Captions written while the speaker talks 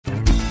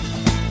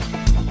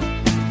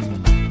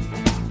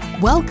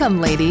Welcome,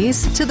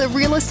 ladies, to the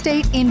Real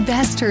Estate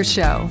Investor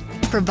Show,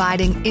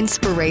 providing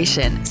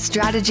inspiration,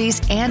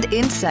 strategies, and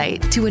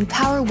insight to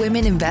empower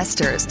women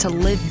investors to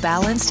live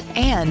balanced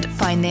and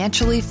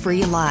financially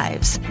free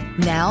lives.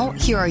 Now,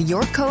 here are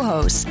your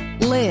co-hosts,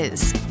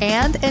 Liz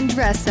and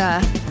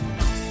Andressa.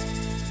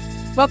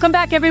 Welcome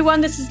back,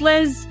 everyone. This is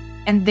Liz.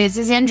 And this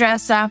is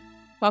Andressa.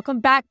 Welcome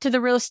back to the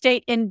Real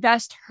Estate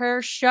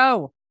Investor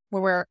Show,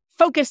 where we're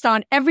focused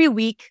on every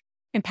week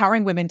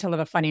empowering women to live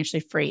a financially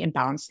free and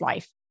balanced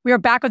life. We are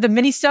back with the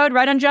Minisode,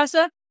 right,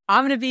 Andressa?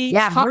 I'm going to be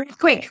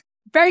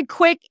very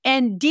quick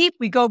and deep.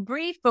 We go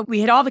brief, but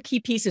we hit all the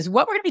key pieces.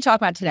 What we're going to be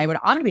talking about today, what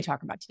I'm going to be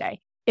talking about today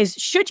is,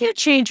 should you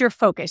change your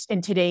focus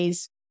in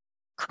today's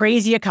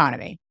crazy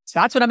economy? So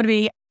that's what I'm going to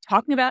be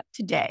talking about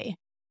today.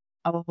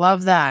 I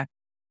love that.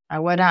 I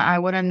want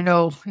to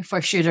know if I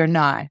should or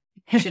not.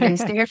 Should I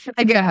stay or should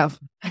I go?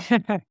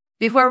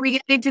 Before we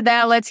get into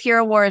that, let's hear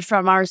a word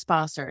from our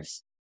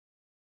sponsors.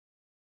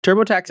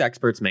 TurboTax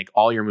experts make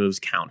all your moves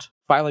count,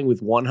 filing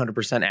with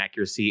 100%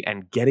 accuracy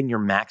and getting your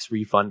max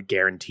refund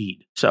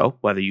guaranteed. So,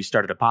 whether you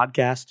started a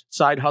podcast,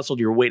 side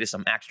hustled your way to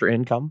some extra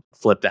income,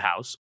 flipped a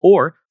house,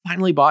 or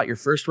finally bought your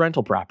first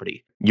rental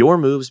property, your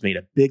moves made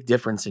a big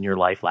difference in your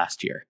life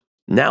last year.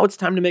 Now it's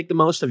time to make the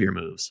most of your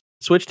moves.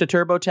 Switch to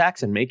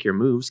TurboTax and make your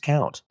moves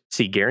count.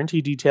 See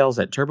guarantee details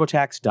at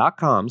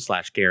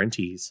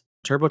turbotax.com/guarantees.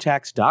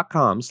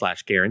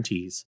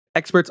 turbotax.com/guarantees.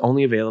 Experts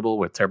only available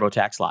with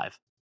TurboTax Live.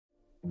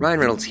 Ryan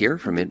Reynolds here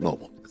from Mint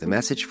Mobile with a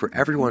message for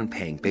everyone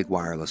paying big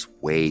wireless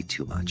way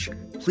too much.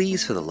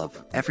 Please, for the love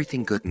of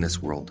everything good in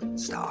this world,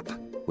 stop.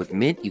 With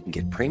Mint, you can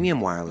get premium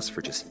wireless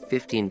for just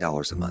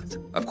 $15 a month.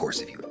 Of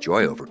course, if you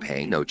enjoy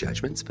overpaying, no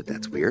judgments, but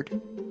that's weird.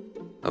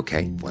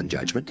 Okay, one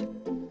judgment.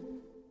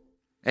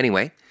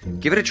 Anyway,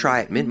 give it a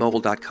try at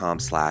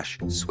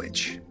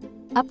mintmobile.com/switch.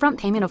 Upfront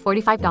payment of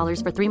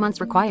 $45 for 3 months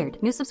required.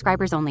 New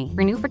subscribers only.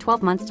 Renew for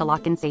 12 months to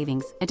lock in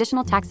savings.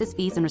 Additional taxes,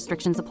 fees, and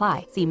restrictions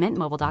apply. See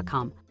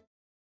mintmobile.com.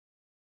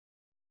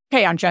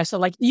 Okay, Andressa,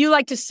 like you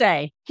like to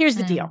say, here's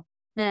the deal.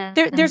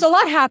 There's a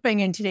lot happening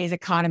in today's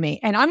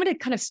economy, and I'm going to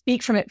kind of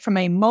speak from it from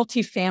a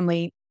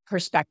multifamily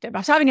perspective. I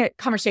was having a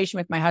conversation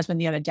with my husband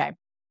the other day,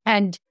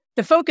 and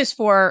the focus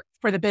for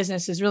the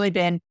business has really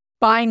been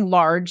buying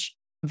large,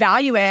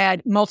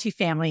 value-add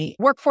multifamily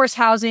workforce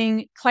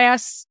housing,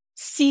 Class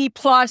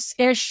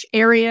C+-ish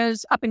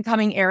areas,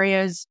 up-and-coming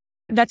areas.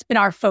 That's been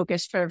our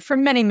focus for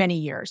many, many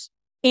years.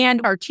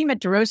 And our team at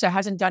DeRosa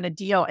hasn't done a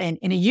deal in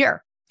a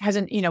year.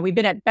 We've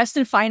been at best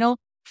and final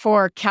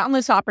for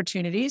countless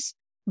opportunities,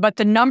 but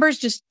the numbers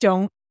just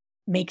don't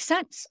make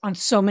sense on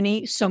so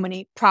many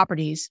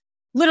properties,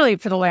 literally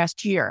for the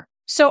last year.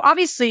 So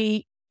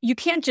obviously, you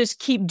can't just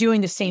keep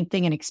doing the same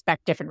thing and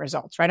expect different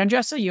results, right,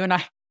 Andressa? You and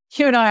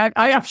I,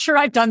 I'm sure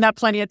I've done that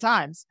plenty of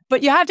times,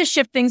 but you have to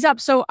shift things up.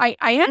 So I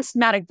asked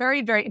Matt a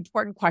very, very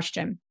important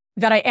question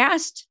that I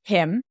asked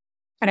him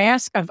and I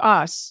asked of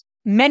us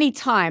many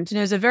times. And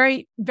it was a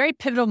very, very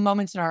pivotal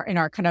moments in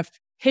our kind of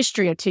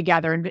history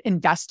together in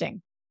investing.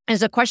 And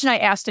it's a question I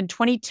asked in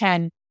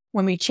 2010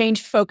 when we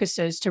changed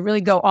focuses to really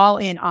go all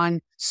in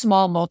on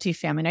small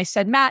multifamily. And I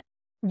said, Matt,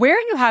 where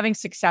are you having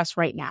success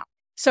right now?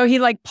 So he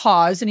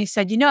paused and he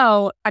said,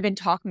 I've been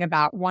talking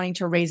about wanting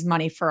to raise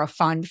money for a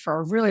fund for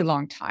a really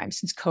long time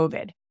since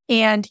COVID.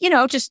 And,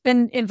 just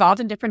been involved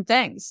in different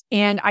things.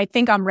 And I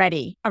think I'm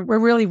ready. We're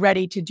really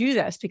ready to do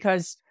this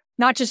because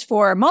not just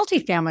for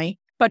multifamily,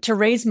 but to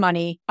raise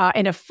money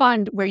in a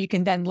fund where you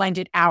can then lend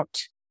it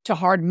out to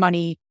hard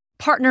money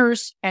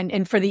partners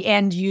and for the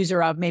end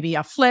user of maybe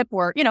a flip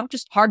or,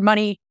 just hard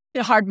money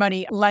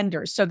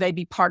lenders. So they'd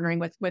be partnering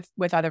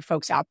with other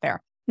folks out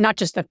there, not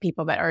just the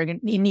people that are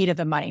in need of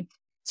the money.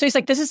 So he's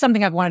like, this is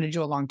something I've wanted to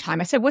do a long time.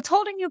 I said, what's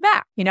holding you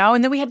back?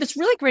 And then we had this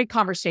really great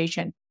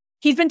conversation.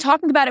 He's been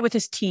talking about it with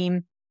his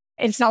team.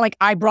 It's not like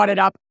I brought it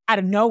up out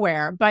of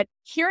nowhere, but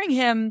hearing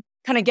him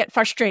kind of get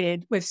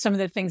frustrated with some of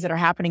the things that are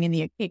happening in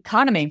the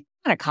economy,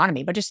 not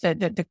economy, but just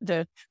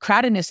the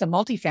crowdedness of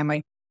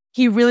multifamily,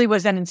 he really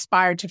was then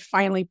inspired to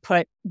finally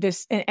put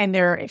this, and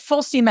they're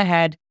full steam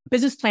ahead,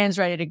 business plans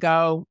ready to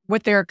go,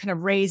 what their kind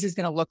of raise is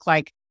going to look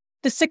like.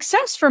 The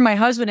success for my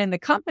husband and the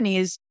company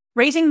is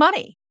raising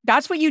money.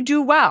 That's what you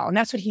do well. And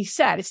that's what he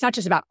said. It's not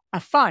just about a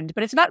fund,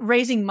 but it's about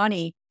raising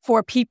money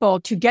for people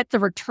to get the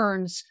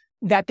returns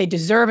that they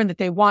deserve and that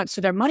they want.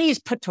 So their money is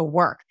put to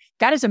work.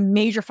 That is a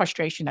major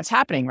frustration that's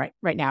happening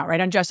right now,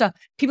 right, Andressa?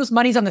 People's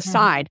money's on the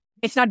side.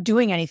 It's not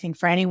doing anything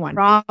for anyone.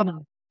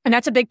 Problem. And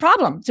that's a big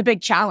problem. It's a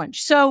big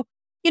challenge. So,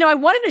 I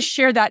wanted to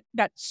share that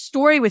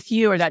story with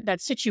you or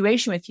that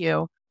situation with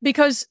you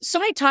because so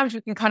many times we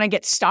can kind of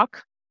get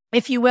stuck,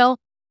 if you will.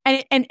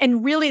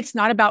 And really, it's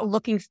not about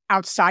looking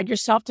outside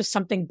yourself to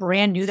something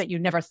brand new that you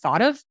never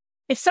thought of.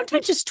 It's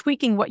sometimes just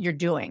tweaking what you're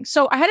doing.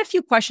 So I had a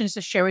few questions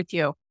to share with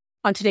you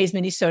on today's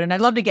Minisode, and I'd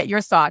love to get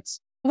your thoughts.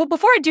 Well,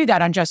 before I do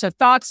that, Andressa,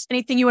 thoughts,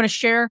 anything you want to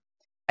share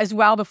as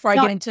well before I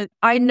get into?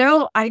 I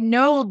know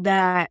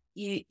that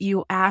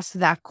you asked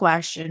that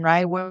question,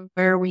 right? Where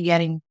are we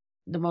getting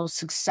the most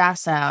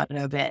success out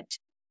of it?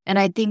 And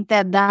I think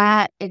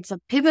that it's a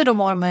pivotal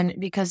moment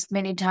because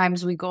many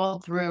times we go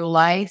through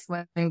life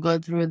when we go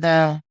through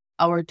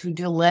our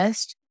to-do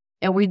list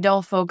and we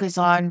don't focus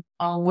on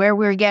where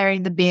we're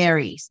getting the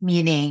berries,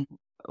 meaning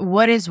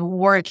what is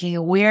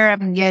working, where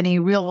I'm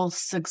getting real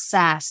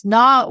success,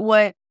 not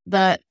what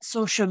the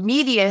social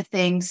media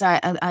things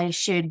I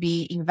should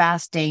be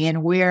investing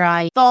in, where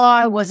I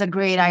thought was a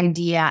great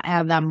idea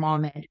at that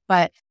moment.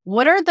 But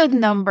what are the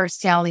numbers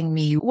telling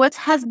me? What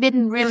has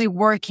been really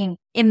working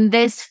in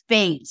this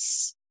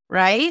phase,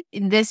 right?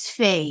 In this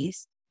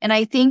phase. And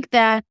I think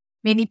that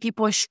many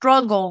people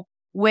struggle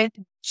with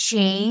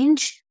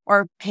change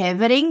or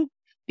pivoting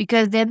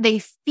because then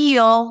they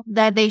feel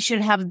that they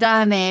should have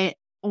done it.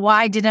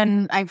 Why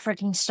didn't I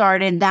freaking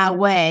start it that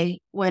way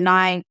when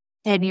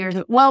 10 years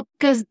ago? Well,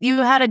 because you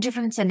had a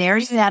different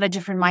scenario, you had a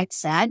different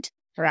mindset.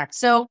 Correct.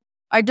 So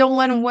I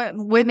don't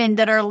want women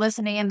that are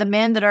listening and the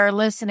men that are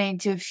listening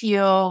to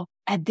feel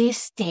at this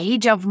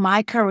stage of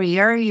my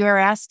career, you're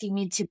asking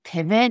me to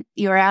pivot.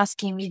 You're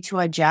asking me to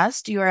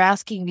adjust. You're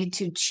asking me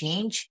to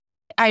change.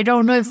 I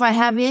don't know if I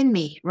have in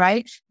me,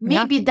 right?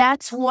 Maybe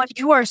that's what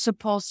you are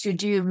supposed to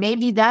do.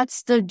 Maybe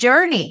that's the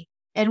journey.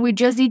 And we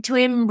just need to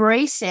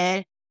embrace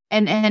it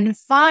and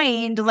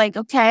find like,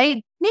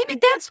 okay, maybe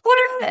that's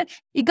what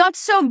it got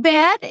so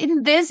bad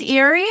in this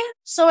area.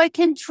 So I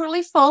can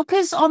truly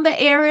focus on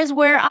the areas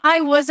where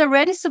I was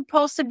already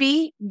supposed to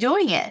be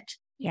doing it.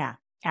 Yeah,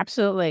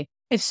 absolutely.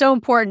 It's so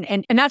important.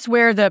 And that's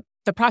where the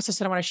process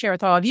that I want to share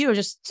with all of you are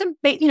just some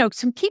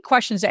key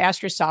questions to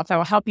ask yourself that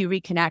will help you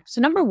reconnect. So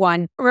number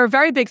one, we're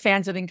very big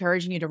fans of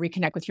encouraging you to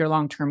reconnect with your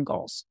long-term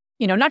goals.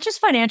 Not just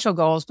financial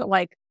goals, but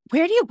like,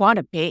 where do you want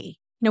to be?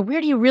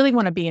 Where do you really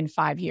want to be in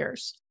 5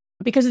 years?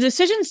 Because the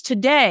decisions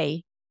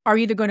today are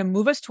either going to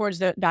move us towards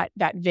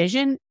that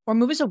vision or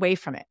move us away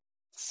from it.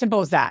 Simple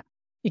as that.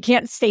 You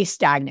can't stay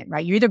stagnant,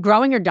 right? You're either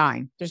growing or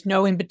dying. There's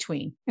no in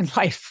between in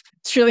life.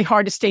 It's really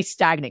hard to stay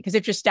stagnant because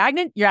if you're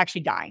stagnant, you're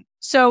actually dying.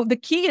 So the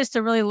key is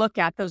to really look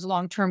at those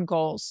long-term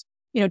goals,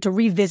 to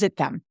revisit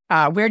them.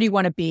 Where do you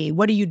want to be?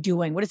 What are you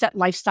doing? What does that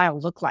lifestyle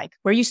look like?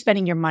 Where are you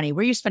spending your money?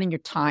 Where are you spending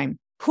your time?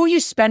 Who are you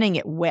spending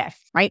it with,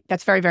 right?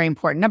 That's very, very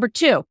important. Number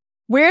two,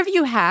 where have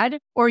you had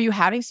or are you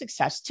having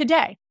success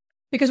today?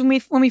 Because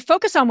when we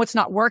focus on what's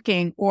not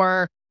working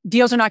or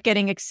deals are not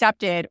getting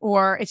accepted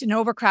or it's an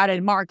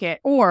overcrowded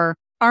market, or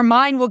our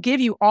mind will give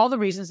you all the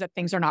reasons that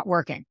things are not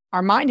working.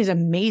 Our mind is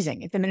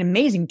amazing. It's an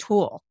amazing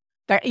tool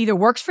that either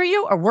works for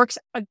you or works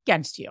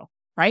against you,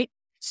 right?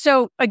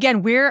 So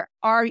again,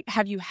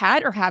 have you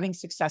had or having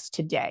success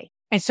today?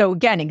 And so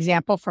again,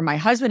 example for my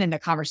husband in the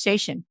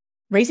conversation,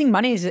 raising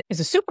money is a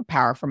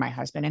superpower for my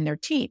husband and their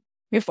team.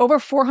 We have over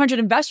 400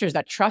 investors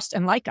that trust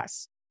and like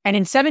us. And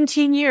in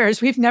 17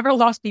 years, we've never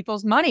lost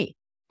people's money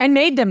and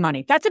made them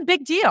money. That's a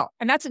big deal.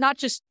 And that's not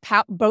just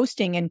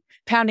boasting and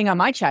pounding on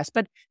my chest,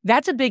 but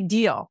that's a big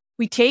deal.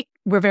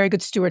 We're very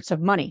good stewards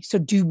of money. So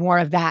do more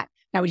of that.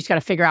 Now we just got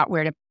to figure out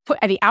where to put,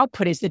 the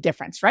output is the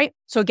difference, right?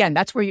 So again,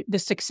 that's where the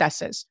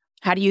success is.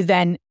 How do you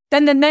then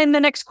the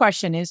next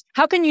question is,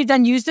 how can you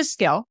then use this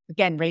skill,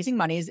 again, raising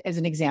money as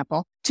an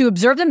example, to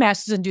observe the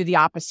masses and do the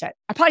opposite?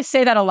 I probably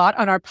say that a lot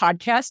on our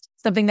podcast,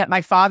 something that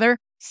my father,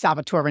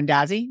 Salvatore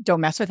Randazzi,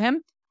 don't mess with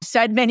him,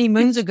 said many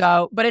moons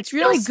ago, but it's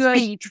really good.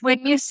 Sweet.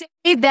 When you say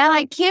that,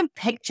 I can't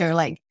picture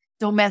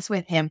don't mess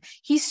with him.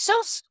 He's so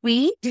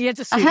sweet. He is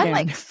a sweet I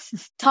man. have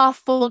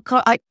thoughtful,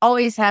 I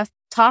always have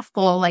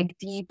thoughtful,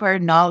 deeper,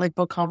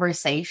 knowledgeable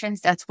conversations.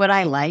 That's what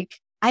I like.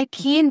 I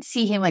can't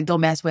see him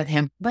don't mess with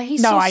him, but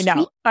he's so I know.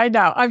 sweet. I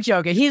know. I'm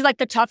joking. He's like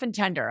the tough and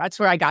tender. That's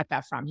where I got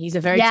that from. He's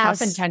a very tough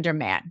and tender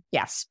man.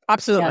 Yes,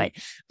 absolutely.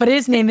 Yes. But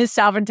his name is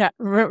Salvatore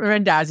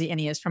Randazzi and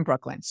he is from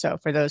Brooklyn. So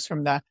for those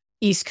from the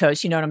East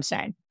Coast, you know what I'm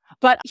saying.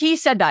 But he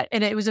said that,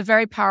 and it was a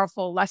very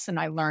powerful lesson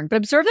I learned. But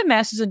observe the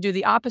masses and do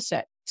the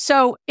opposite.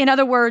 So in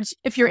other words,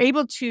 if you're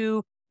able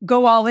to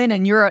go all in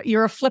and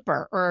you're a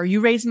flipper or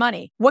you raise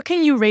money, what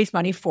can you raise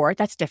money for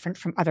that's different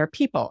from other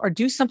people, or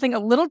do something a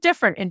little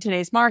different in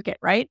today's market,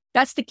 right?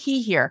 That's the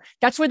key here.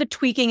 That's where the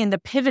tweaking and the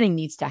pivoting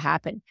needs to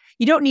happen.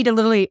 You don't need to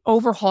literally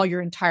overhaul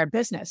your entire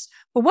business,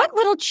 but what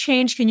little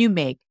change can you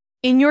make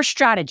in your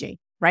strategy,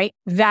 right?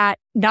 That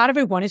not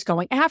everyone is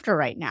going after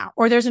right now,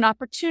 or there's an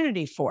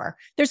opportunity for.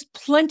 There's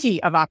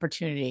plenty of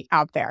opportunity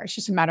out there. It's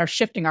just a matter of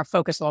shifting our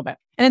focus a little bit.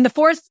 And then the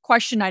fourth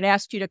question I'd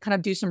ask you to kind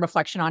of do some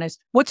reflection on is,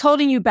 what's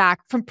holding you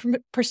back from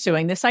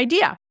pursuing this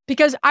idea?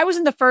 Because I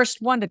wasn't the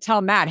first one to tell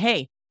Matt,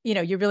 hey,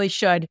 you really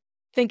should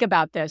think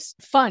about this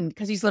fund,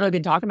 because he's literally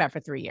been talking about it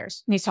for 3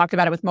 years. And he's talked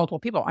about it with multiple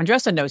people.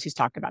 Andressa knows he's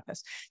talked about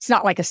this. It's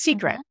not like a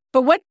secret.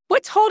 But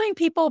what's holding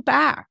people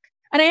back?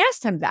 And I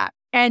asked him that.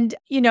 And,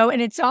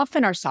 and it's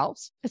often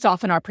ourselves, it's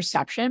often our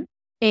perception,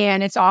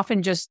 and it's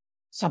often just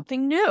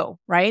something new,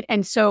 right?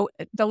 And so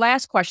the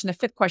last question, the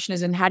fifth question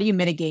is, and how do you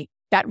mitigate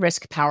that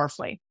risk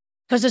powerfully?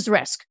 Because there's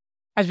risk.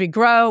 As we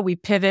grow, we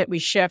pivot, we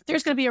shift,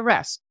 there's going to be a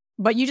risk,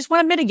 but you just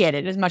want to mitigate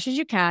it as much as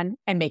you can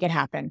and make it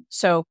happen.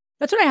 So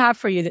that's what I have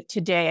for you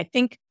today. I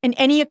think in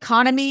any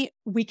economy,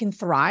 we can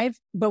thrive,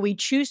 but we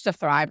choose to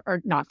thrive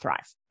or not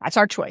thrive. That's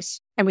our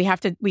choice. And we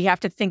have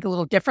to think a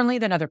little differently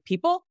than other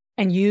people.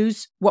 and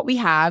use what we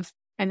have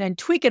and then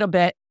tweak it a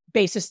bit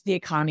basis the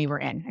economy we're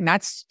in. And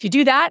that's, if you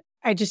do that,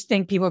 I just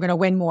think people are going to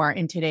win more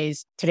in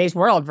today's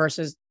world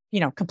versus,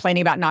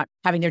 complaining about not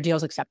having their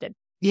deals accepted.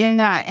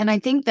 Yeah. And I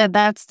think that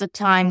that's the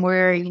time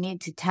where you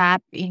need to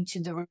tap into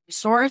the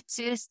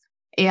resources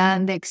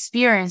and the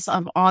experience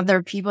of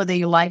other people that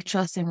you like,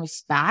 trust, and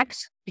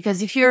respect.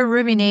 Because if you're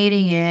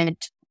ruminating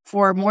it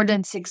for more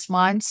than 6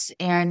 months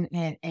and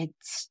it's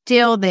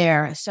still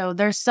there, so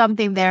there's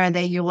something there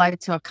that you like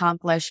to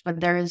accomplish, but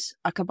there's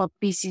a couple of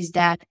pieces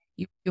that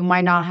you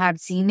might not have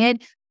seen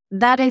it,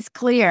 that is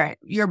clear,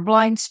 your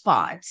blind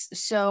spots.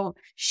 So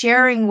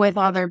sharing with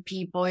other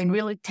people and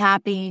really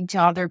tapping into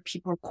other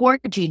people's core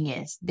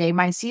genius, they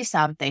might see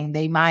something,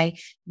 they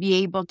might be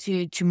able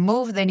to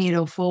move the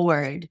needle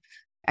forward.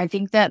 I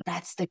think that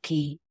that's the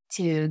key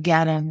to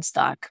get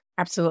unstuck.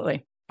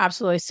 Absolutely.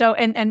 Absolutely. So,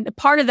 and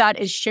part of that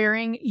is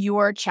sharing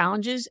your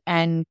challenges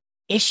and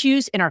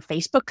issues in our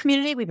Facebook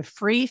community. We have a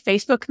free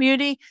Facebook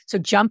community. So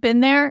jump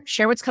in there,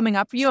 share what's coming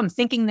up for you. I'm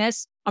thinking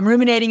this, I'm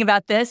ruminating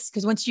about this,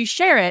 because once you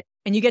share it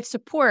and you get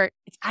support,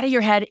 it's out of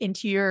your head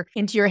into your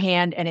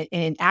hand,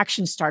 and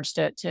action starts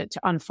to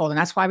unfold. And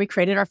that's why we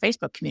created our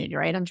Facebook community,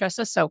 right,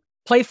 Andressa? So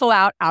playful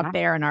out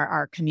there in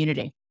our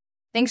community.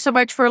 Thanks so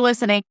much for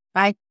listening.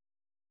 Bye.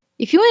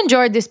 If you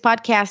enjoyed this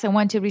podcast and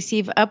want to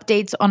receive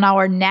updates on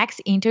our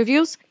next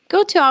interviews,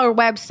 go to our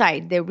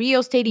website,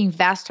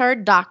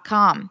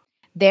 therealestateinvestor.com.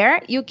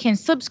 There, you can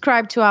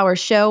subscribe to our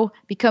show,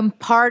 become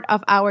part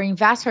of our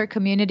investor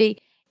community,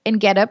 and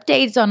get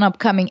updates on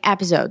upcoming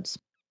episodes.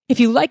 If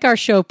you like our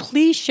show,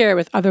 please share it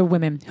with other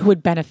women who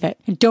would benefit.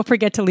 And don't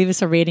forget to leave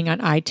us a rating on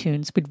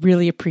iTunes. We'd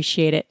really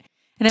appreciate it.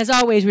 And as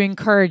always, we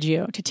encourage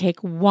you to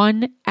take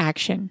one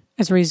action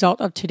as a result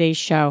of today's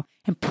show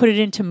and put it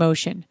into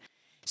motion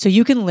so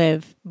you can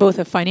live both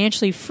a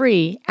financially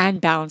free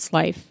and balanced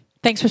life.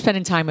 Thanks for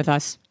spending time with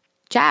us.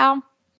 Ciao.